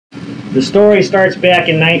The story starts back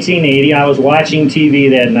in 1980. I was watching TV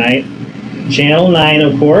that night. Channel 9,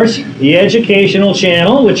 of course, the educational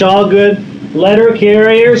channel, which all good letter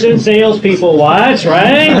carriers and salespeople watch,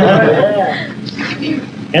 right?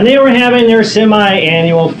 And they were having their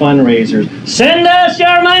semi-annual fundraisers. Send us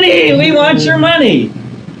your money! We want your money!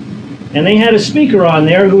 And they had a speaker on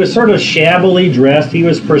there who was sort of shabbily dressed. He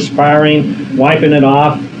was perspiring, wiping it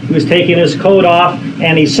off. He was taking his coat off,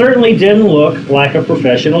 and he certainly didn't look like a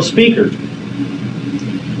professional speaker.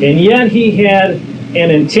 And yet he had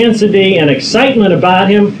an intensity and excitement about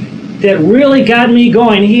him that really got me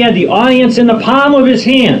going. He had the audience in the palm of his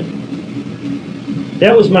hand.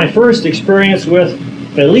 That was my first experience with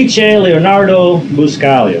Felice Leonardo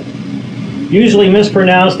Buscaglia, usually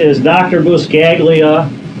mispronounced as Dr. Buscaglia,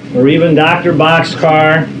 or even Dr.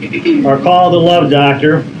 Boxcar, or called the Love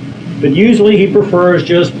Doctor, but usually he prefers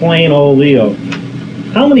just plain old Leo.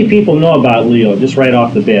 How many people know about Leo, just right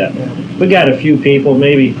off the bat? We got a few people,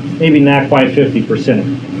 maybe not quite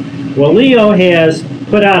 50%. Well, Leo has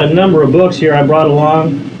put out a number of books here I brought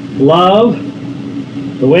along. Love,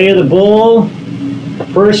 The Way of the Bull,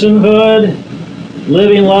 Personhood,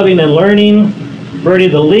 Living, Loving, and Learning, Birdie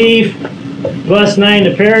the Leaf, Bus 9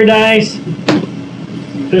 to Paradise.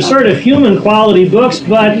 They're sort of human quality books,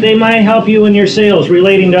 but they might help you in your sales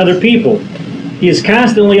relating to other people. He is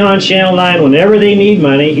constantly on Channel 9 whenever they need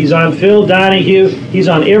money. He's on Phil Donahue. He's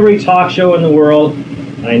on every talk show in the world.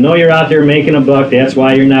 I know you're out there making a buck. That's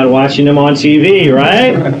why you're not watching him on TV,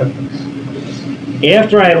 right?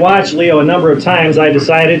 After I had watched Leo a number of times, I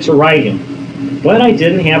decided to write him. But I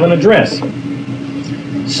didn't have an address.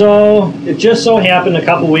 So it just so happened a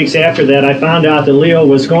couple weeks after that, I found out that Leo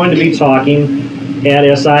was going to be talking at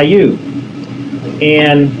SIU.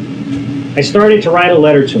 And I started to write a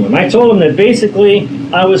letter to him. I told him that basically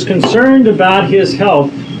I was concerned about his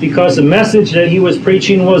health because the message that he was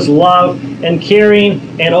preaching was love and caring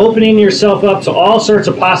and opening yourself up to all sorts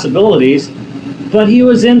of possibilities. But he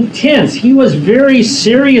was intense. He was very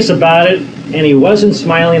serious about it, and he wasn't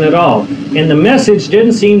smiling at all. And the message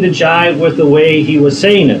didn't seem to jive with the way he was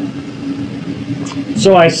saying it.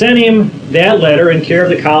 So I sent him that letter in care of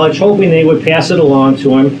the college, hoping they would pass it along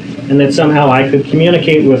to him and that somehow I could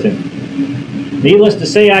communicate with him. Needless to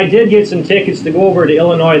say, I did get some tickets to go over to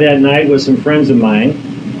Illinois that night with some friends of mine.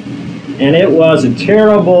 And it was a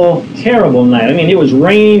terrible, terrible night. I mean, it was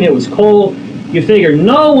raining, it was cold. You figure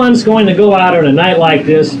no one's going to go out on a night like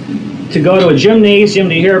this to go to a gymnasium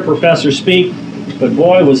to hear a professor speak. But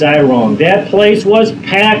boy, was I wrong. That place was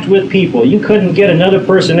packed with people. You couldn't get another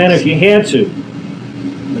person in if you had to.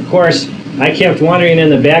 Of course, I kept wondering in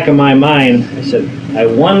the back of my mind, I said, I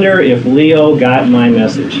wonder if Leo got my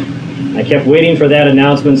message. I kept waiting for that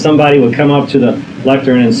announcement. Somebody would come up to the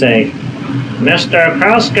lectern and say, Mr.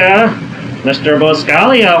 Krauska, Mr.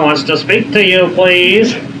 Buscaglia wants to speak to you,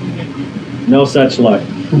 please. No such luck.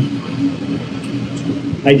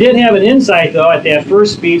 I did have an insight, though, at that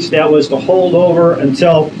first speech that was to hold over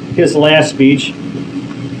until his last speech,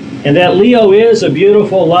 and that Leo is a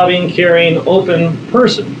beautiful, loving, caring, open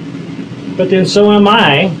person. But then so am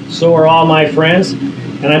I, so are all my friends,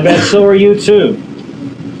 and I bet so are you too.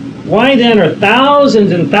 Why then are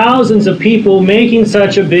thousands and thousands of people making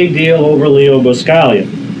such a big deal over Leo Buscaglia?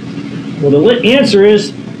 Well, the answer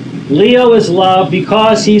is Leo is loved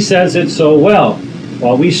because he says it so well.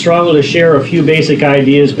 While we struggle to share a few basic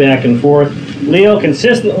ideas back and forth, Leo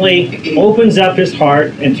consistently opens up his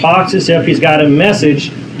heart and talks as if he's got a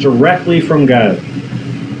message directly from God.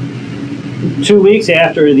 2 weeks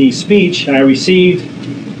after the speech, I received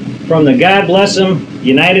from the God bless him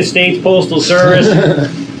United States Postal Service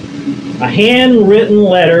a handwritten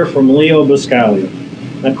letter from Leo Buscaglia.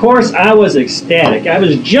 Of course, I was ecstatic. I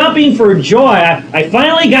was jumping for joy. I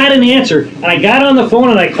finally got an answer, and I got on the phone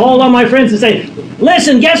and I called on my friends and said,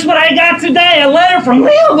 listen, guess what I got today? A letter from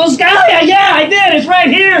Leo Buscaglia. Yeah, I did. It's right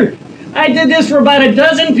here. I did this for about a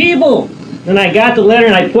dozen people. And I got the letter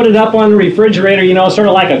and I put it up on the refrigerator, you know, sort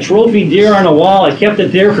of like a trophy deer on a wall. I kept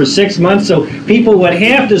it there for 6 months so people would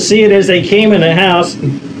have to see it as they came in the house.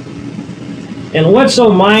 And what's so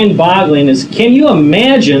mind-boggling is, can you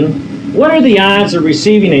imagine what are the odds of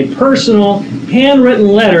receiving a personal, handwritten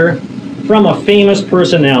letter from a famous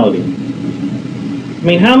personality? I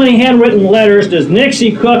mean, how many handwritten letters does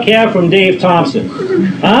Nixie Cook have from Dave Thompson?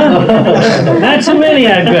 Huh? Not too many,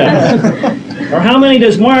 I bet. Or how many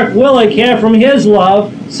does Mark Willick have from his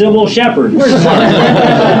love, Sybil Shepherd? Where's Mark?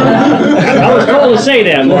 I was told to say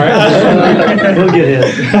that, Mark. We'll get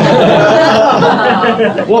his.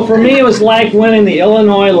 Well, for me, it was like winning the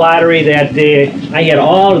Illinois lottery that day. I had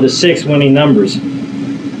all of the 6 winning numbers.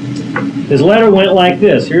 His letter went like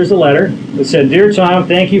this. Here's the letter. It said, "Dear Tom,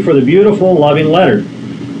 thank you for the beautiful, loving letter.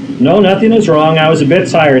 No, nothing is wrong. I was a bit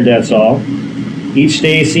tired, that's all. Each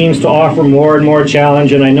day seems to offer more and more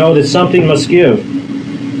challenge, and I know that something must give.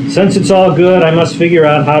 Since it's all good, I must figure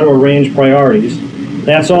out how to arrange priorities.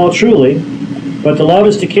 That's all truly. But the love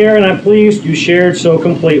is to care, and I'm pleased you shared so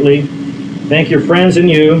completely. Thank your friends and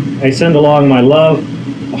you. I send along my love,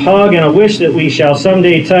 a hug, and a wish that we shall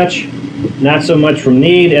someday touch, not so much from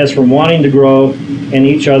need as from wanting to grow in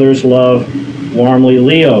each other's love. Warmly,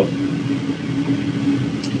 Leo."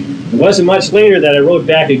 It wasn't much later that I wrote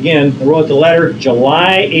back again. I wrote the letter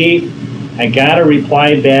July 8th. I got a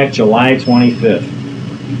reply back July 25th.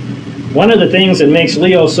 One of the things that makes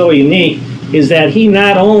Leo so unique is that he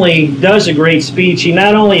not only does a great speech, he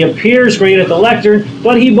not only appears great at the lectern,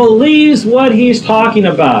 but he believes what he's talking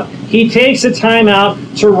about. He takes the time out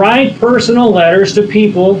to write personal letters to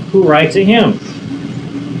people who write to him.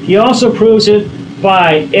 He also proves it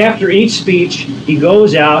by, after each speech, he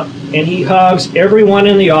goes out and he hugs everyone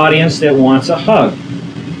in the audience that wants a hug.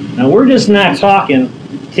 Now, we're just not talking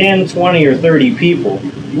 10, 20, or 30 people.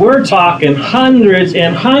 We're talking hundreds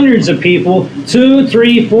and hundreds of people, 2,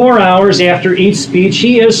 3, 4 hours after each speech.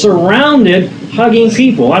 He is surrounded hugging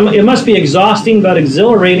people. It must be exhausting but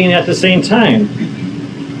exhilarating at the same time.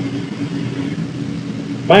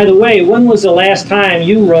 By the way, when was the last time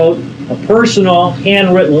you wrote a personal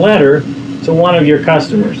handwritten letter to one of your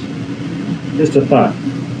customers? Just a thought.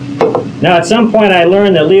 Now, at some point I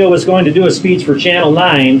learned that Leo was going to do a speech for Channel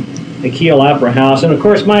 9 at Kiel Opera House, and of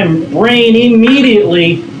course my brain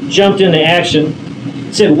immediately jumped into action.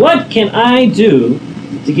 It said, what can I do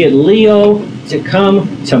to get Leo to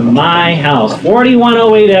come to my house,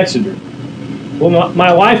 4108 Exeter? Well,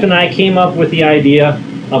 my wife and I came up with the idea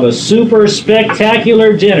of a super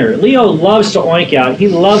spectacular dinner. Leo loves to oink out. He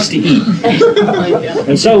loves to eat.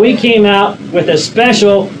 And so we came out with a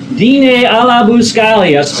special dîner à la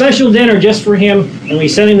Buscaglia, a special dinner just for him, and we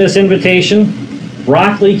sent him this invitation: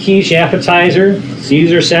 broccoli quiche appetizer,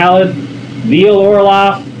 Caesar salad, veal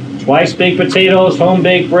orloff, twice baked potatoes, home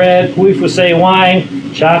baked bread, pouille foussé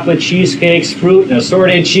wine, chocolate cheesecakes, fruit, and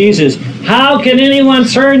assorted cheeses. How can anyone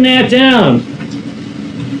turn that down?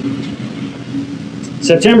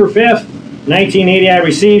 September 5th, 1980, I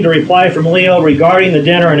received a reply from Leo regarding the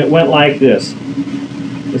dinner, and it went like this.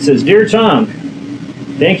 It says, "Dear Tom,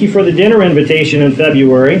 thank you for the dinner invitation in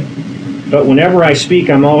February, but whenever I speak,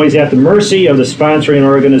 I'm always at the mercy of the sponsoring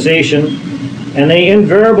organization, and they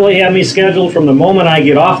invariably have me scheduled from the moment I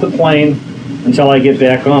get off the plane until I get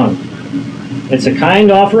back on. It's a kind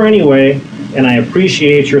offer anyway, and I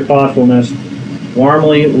appreciate your thoughtfulness.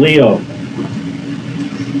 Warmly, Leo."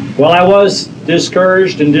 Well, I was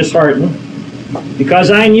discouraged and disheartened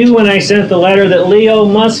because I knew when I sent the letter that Leo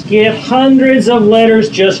must get hundreds of letters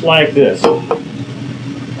just like this.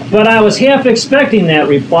 But I was half expecting that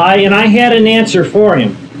reply, and I had an answer for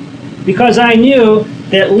him, because I knew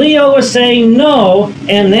that Leo was saying no,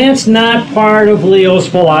 and that's not part of Leo's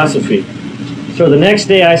philosophy. So the next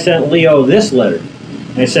day I sent Leo this letter.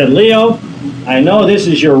 I said, "Leo, I know this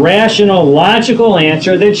is your rational, logical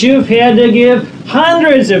answer that you've had to give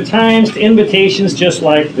hundreds of times to invitations just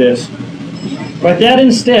like this. But that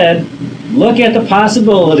instead, look at the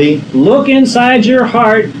possibility, look inside your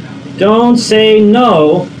heart, don't say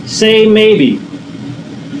no, say maybe."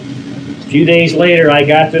 A few days later, I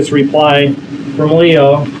got this reply from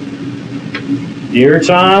Leo: "Dear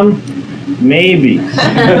Tom, maybe."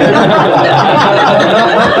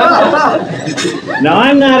 Now,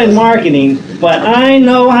 I'm not in marketing, but I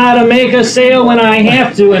know how to make a sale when I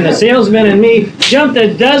have to, and the salesman in me jumped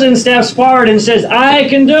a dozen steps forward and says, "I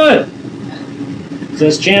can do it."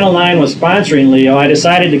 Since Channel 9 was sponsoring Leo, I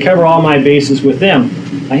decided to cover all my bases with them.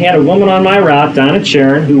 I had a woman on my route, Donna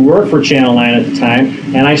Charon, who worked for Channel 9 at the time,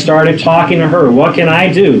 and I started talking to her. What can I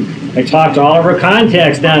do? I talked to all of her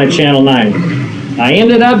contacts down at Channel 9. I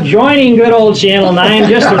ended up joining good old Channel 9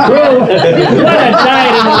 just to prove what a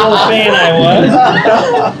dyed-in-the-wool fan I was.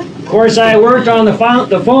 Of course, I worked on the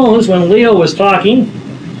phones when Leo was talking.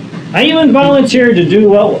 I even volunteered to do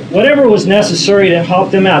whatever was necessary to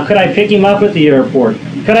help them out. Could I pick him up at the airport?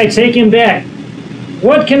 Could I take him back?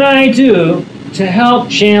 What can I do to help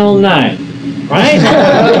Channel 9? Right?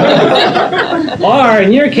 Or,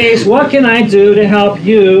 in your case, what can I do to help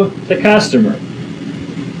you, the customer?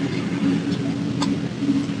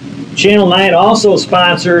 Channel 9 also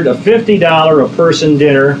sponsored a $50 a person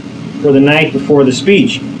dinner for the night before the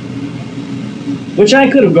speech, which I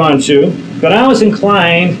could have gone to, but I was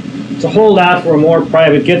inclined to hold out for a more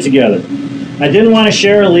private get-together. I didn't want to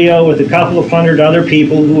share Leo with a couple of hundred other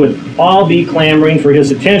people who would all be clamoring for his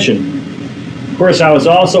attention. Of course, I was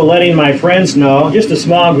also letting my friends know, just a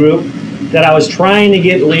small group, that I was trying to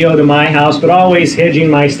get Leo to my house, but always hedging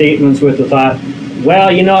my statements with the thought,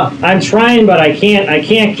 well, you know, I'm trying, but I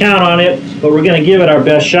can't count on it, but we're going to give it our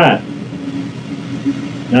best shot.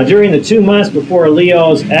 Now, during the 2 months before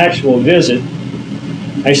Leo's actual visit,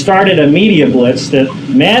 I started a media blitz that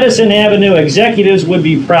Madison Avenue executives would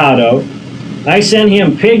be proud of. I sent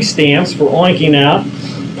him pig stamps for oinking out,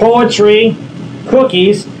 poetry,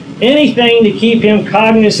 cookies, anything to keep him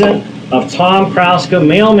cognizant of Tom Krauska,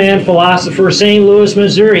 mailman philosopher, St. Louis,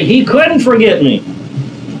 Missouri. He couldn't forget me.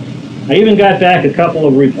 I even got back a couple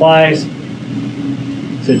of replies.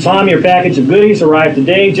 Said, Tom, your package of goodies arrived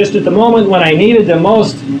today. Just at the moment when I needed them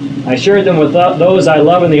most, I shared them with those I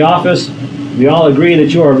love in the office. We all agree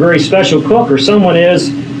that you are a very special cook, or someone is,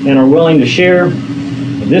 and are willing to share.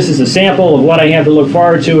 This is a sample of what I have to look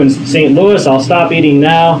forward to in St. Louis. I'll stop eating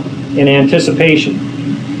now in anticipation.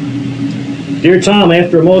 Dear Tom,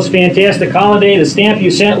 after a most fantastic holiday, the stamp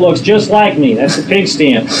you sent looks just like me. That's the pig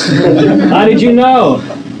stamp. How did you know?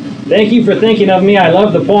 Thank you for thinking of me. I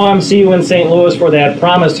love the poem. See you in St. Louis for that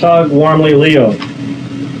promised hug. Warmly, Leo.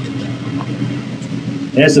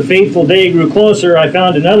 As the fateful day grew closer, I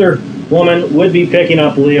found another woman would be picking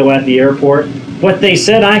up Leo at the airport, but they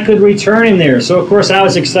said I could return him there. So, of course, I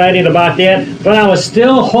was excited about that, but I was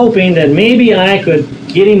still hoping that maybe I could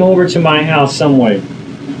get him over to my house some way.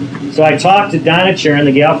 So I talked to Donna Charon,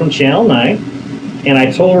 the gal from Channel 9, and I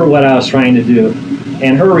told her what I was trying to do.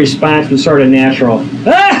 And her response was sort of natural.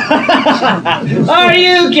 Are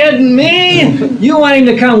you kidding me? You want him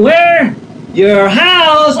to come where? Your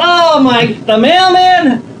house? Oh, the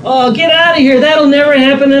mailman? Oh, get out of here. That'll never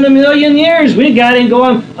happen in a million years. We got him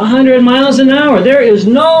going 100 miles an hour. There is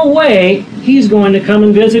no way he's going to come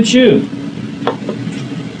and visit you.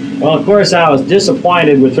 Well, of course, I was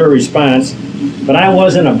disappointed with her response, but I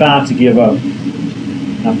wasn't about to give up.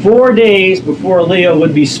 Now, 4 days before Leo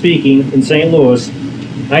would be speaking in St. Louis,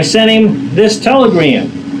 I sent him this telegram.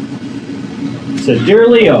 It said, Dear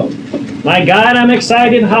Leo, my God, I'm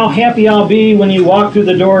excited how happy I'll be when you walk through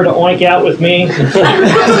the door to oink out with me.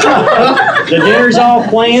 The dinner's all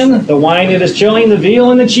planned, the wine it is chilling, the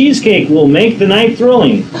veal and the cheesecake will make the night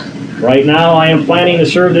thrilling. Right now I am planning to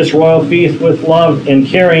serve this royal feast with love and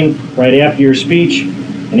caring right after your speech.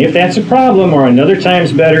 And if that's a problem or another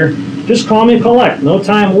time's better, just call me collect. No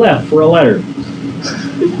time left for a letter.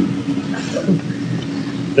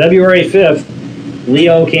 February 5th,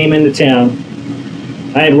 Leo came into town.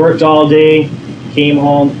 I had worked all day, came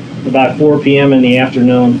home about 4 p.m. in the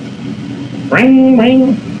afternoon. Ring,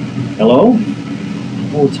 ring. Hello?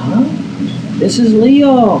 Oh, Tom? This is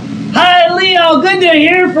Leo. Hi, Leo. Good to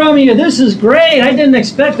hear from you. This is great. I didn't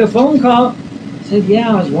expect a phone call. I said,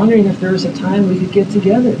 yeah, I was wondering if there was a time we could get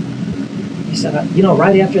together. He said, you know,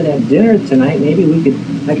 right after that dinner tonight, maybe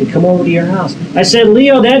I could come over to your house. I said,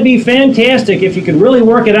 Leo, that'd be fantastic. If you could really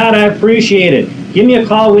work it out, I'd appreciate it. Give me a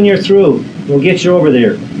call when you're through. We'll get you over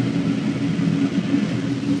there.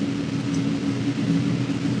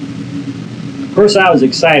 Of course, I was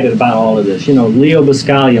excited about all of this. You know, Leo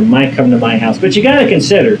Buscaglia might come to my house. But you got to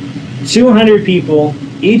consider, 200 people,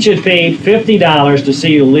 each had paid $50 to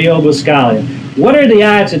see Leo Buscaglia. What are the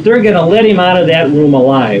odds that they're going to let him out of that room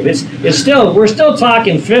alive? We're still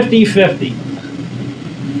talking 50-50.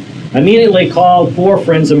 I immediately called 4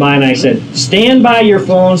 friends of mine. I said, stand by your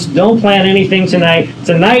phones. Don't plan anything tonight.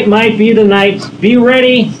 Tonight might be the night. Be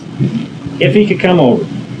ready if he could come over.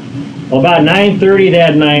 Well, about 9:30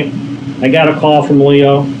 that night, I got a call from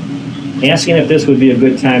Leo asking if this would be a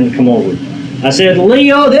good time to come over. I said,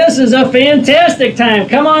 Leo, this is a fantastic time.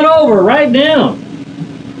 Come on over right now.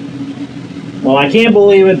 Well, I can't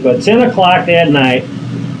believe it, but 10 o'clock that night,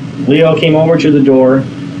 Leo came over to the door,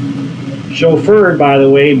 chauffeured, by the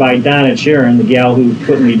way, by Donna Charon, the gal who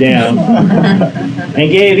put me down, and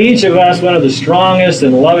gave each of us one of the strongest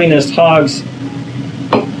and lovingest hugs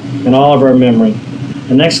in all of our memory.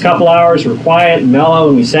 The next couple hours were quiet and mellow,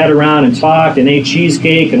 and we sat around and talked and ate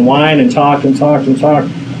cheesecake and wine and talked and talked and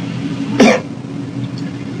talked.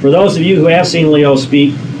 For those of you who have seen Leo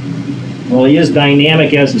speak, well, he is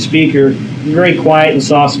dynamic as a speaker. He's very quiet and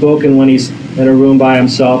soft-spoken when he's in a room by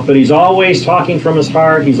himself, but he's always talking from his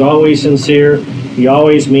heart. He's always sincere. He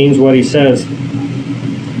always means what he says.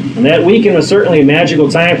 And that weekend was certainly a magical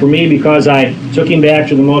time for me because I took him back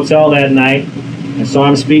to the motel that night. I saw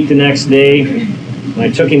him speak the next day. And I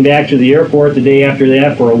took him back to the airport the day after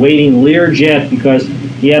that for a waiting Learjet because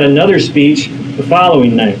he had another speech the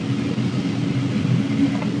following night.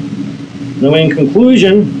 Now, in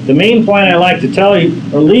conclusion, the main point I'd like to tell you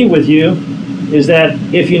or leave with you is that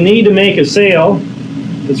if you need to make a sale,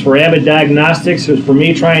 It's for Abbott Diagnostics. It's for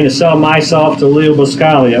me trying to sell myself to Leo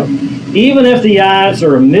Buscaglia. Even if the odds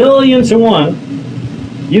are 1,000,000 to 1,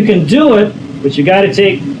 you can do it, but you got to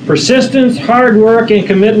take persistence, hard work, and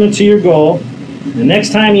commitment to your goal. The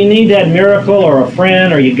next time you need that miracle or a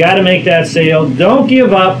friend or you got to make that sale, don't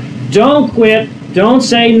give up, don't quit, don't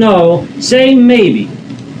say no, say maybe.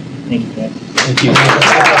 Thank you, Dad. Thank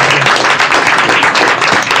you.